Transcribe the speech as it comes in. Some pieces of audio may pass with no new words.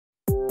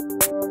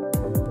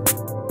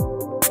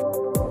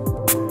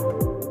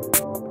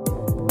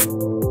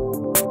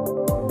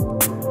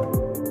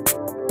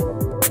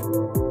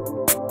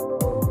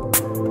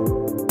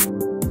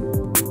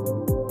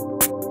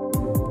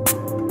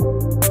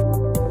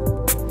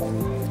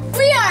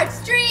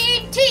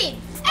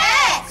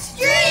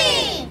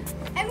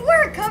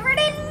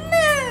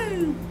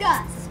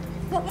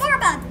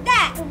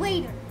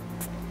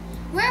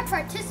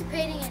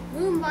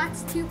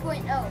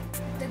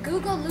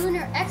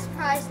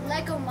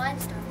LEGO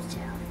MINDSTORMS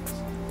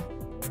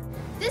challenge.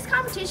 This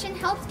competition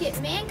helps get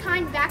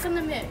mankind back on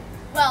the moon.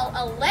 Well,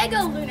 a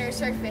LEGO lunar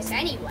surface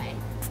anyway.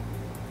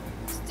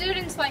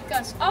 Students like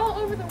us all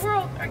over the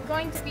world are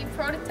going to be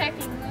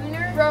prototyping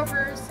lunar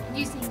rovers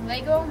using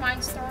LEGO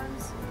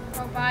MINDSTORMS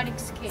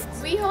robotics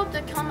kits. We hope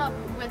to come up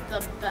with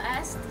the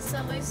best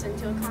solution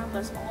to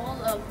accomplish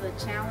all of the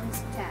challenge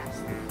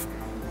tasks.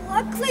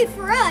 Luckily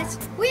for us,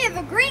 we have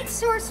a great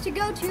source to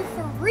go to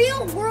for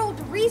real-world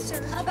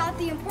research about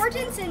the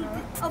importance and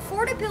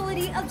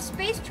affordability of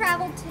space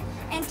travel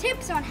and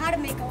tips on how to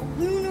make a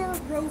lunar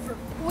rover.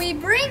 We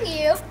bring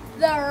you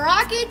the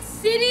Rocket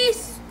City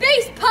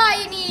Space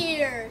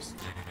Pioneers!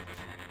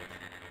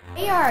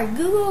 They are a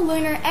Google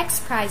Lunar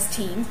X-Prize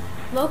Team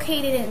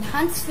located in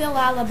Huntsville,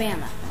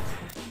 Alabama.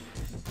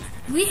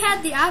 We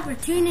had the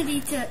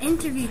opportunity to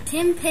interview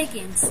Tim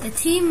Pickens, the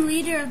team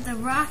leader of the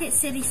Rocket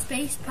City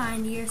Space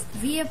Pioneers,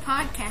 via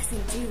podcast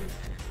in June.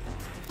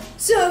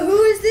 So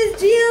who is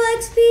this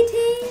GLXP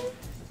team?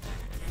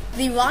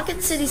 The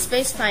Rocket City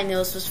Space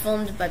Pioneers was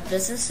formed by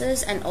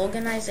businesses and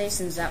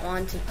organizations that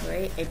wanted to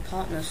create a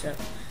partnership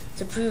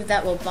to prove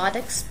that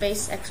robotic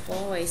space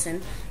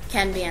exploration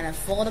can be an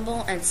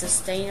affordable and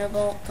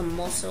sustainable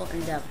commercial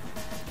endeavor.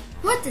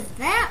 What does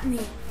that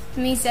mean? It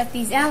means that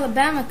these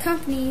Alabama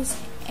companies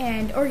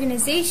and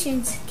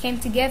organizations came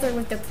together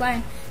with a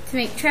plan to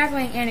make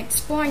traveling and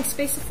exploring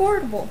space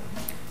affordable.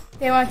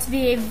 They want to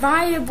be a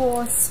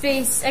viable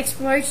space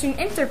exploration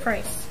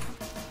enterprise.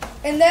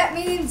 And that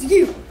means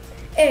you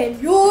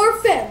and your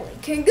family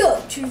can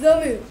go to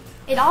the moon.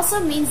 It also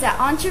means that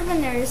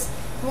entrepreneurs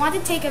who want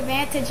to take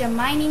advantage of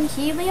mining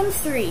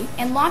helium-3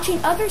 and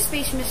launching other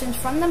space missions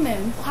from the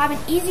moon will have an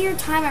easier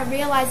time at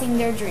realizing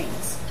their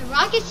dreams. The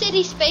Rocket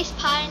City Space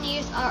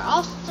Pioneers are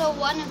also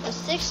one of the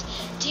 6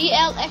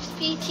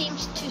 GLXP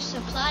teams to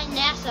supply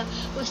NASA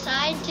with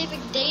scientific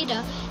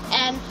data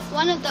and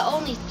one of the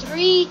only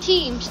 3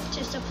 teams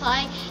to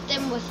supply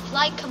them with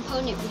flight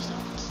component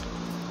results.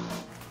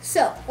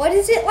 So, what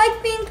is it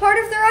like being part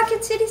of the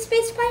Rocket City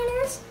Space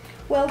Pioneers?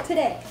 Well,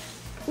 today,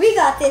 we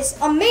got this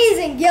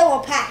amazing yellow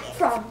packet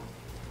from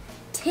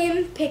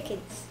Tim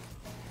Pickens.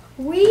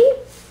 We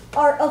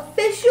are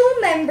official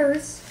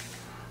members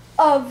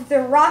of the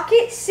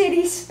Rocket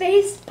City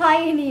Space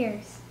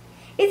Pioneers.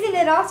 Isn't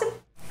it awesome?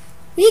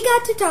 We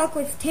got to talk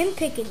with Tim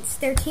Pickens,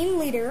 their team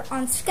leader,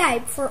 on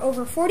Skype for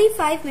over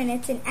 45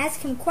 minutes and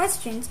ask him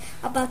questions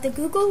about the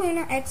Google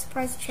Lunar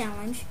X-Prize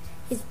Challenge,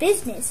 his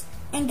business,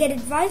 and get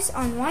advice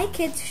on why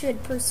kids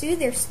should pursue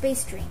their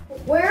space dream.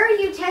 Where are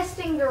you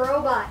testing the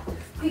robot?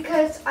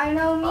 Because I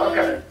know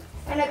me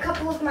and a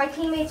couple of my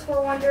teammates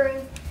were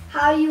wondering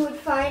how you would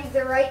find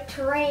the right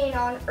terrain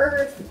on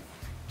Earth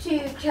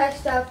to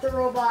test out the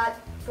robot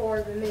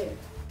for the moon.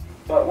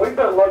 But we've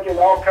been looking at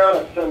all kinds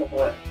of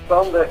simulations.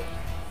 Some that,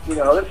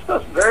 it's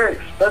just very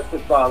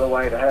expensive, by the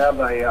way, to have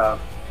a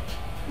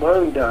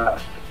moon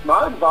dust.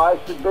 My advice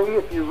would be,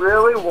 if you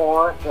really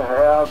want to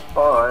have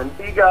fun,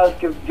 you guys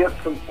can get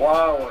some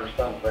flour or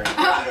something.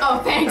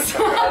 Oh, thanks.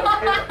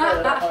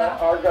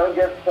 Or go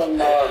get some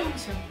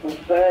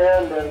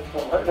sand and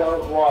some who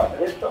knows what.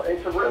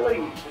 It's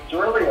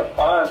really a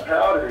fine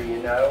powder,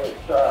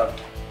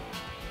 It's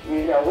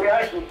we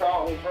actually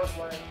thought when we first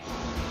landed.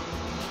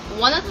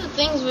 One of the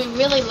things we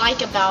really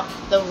like about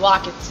the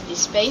Rocket City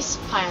Space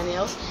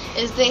Pioneers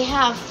is they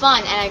have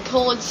fun, and I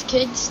encourage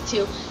kids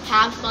to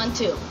have fun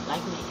too,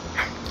 like me.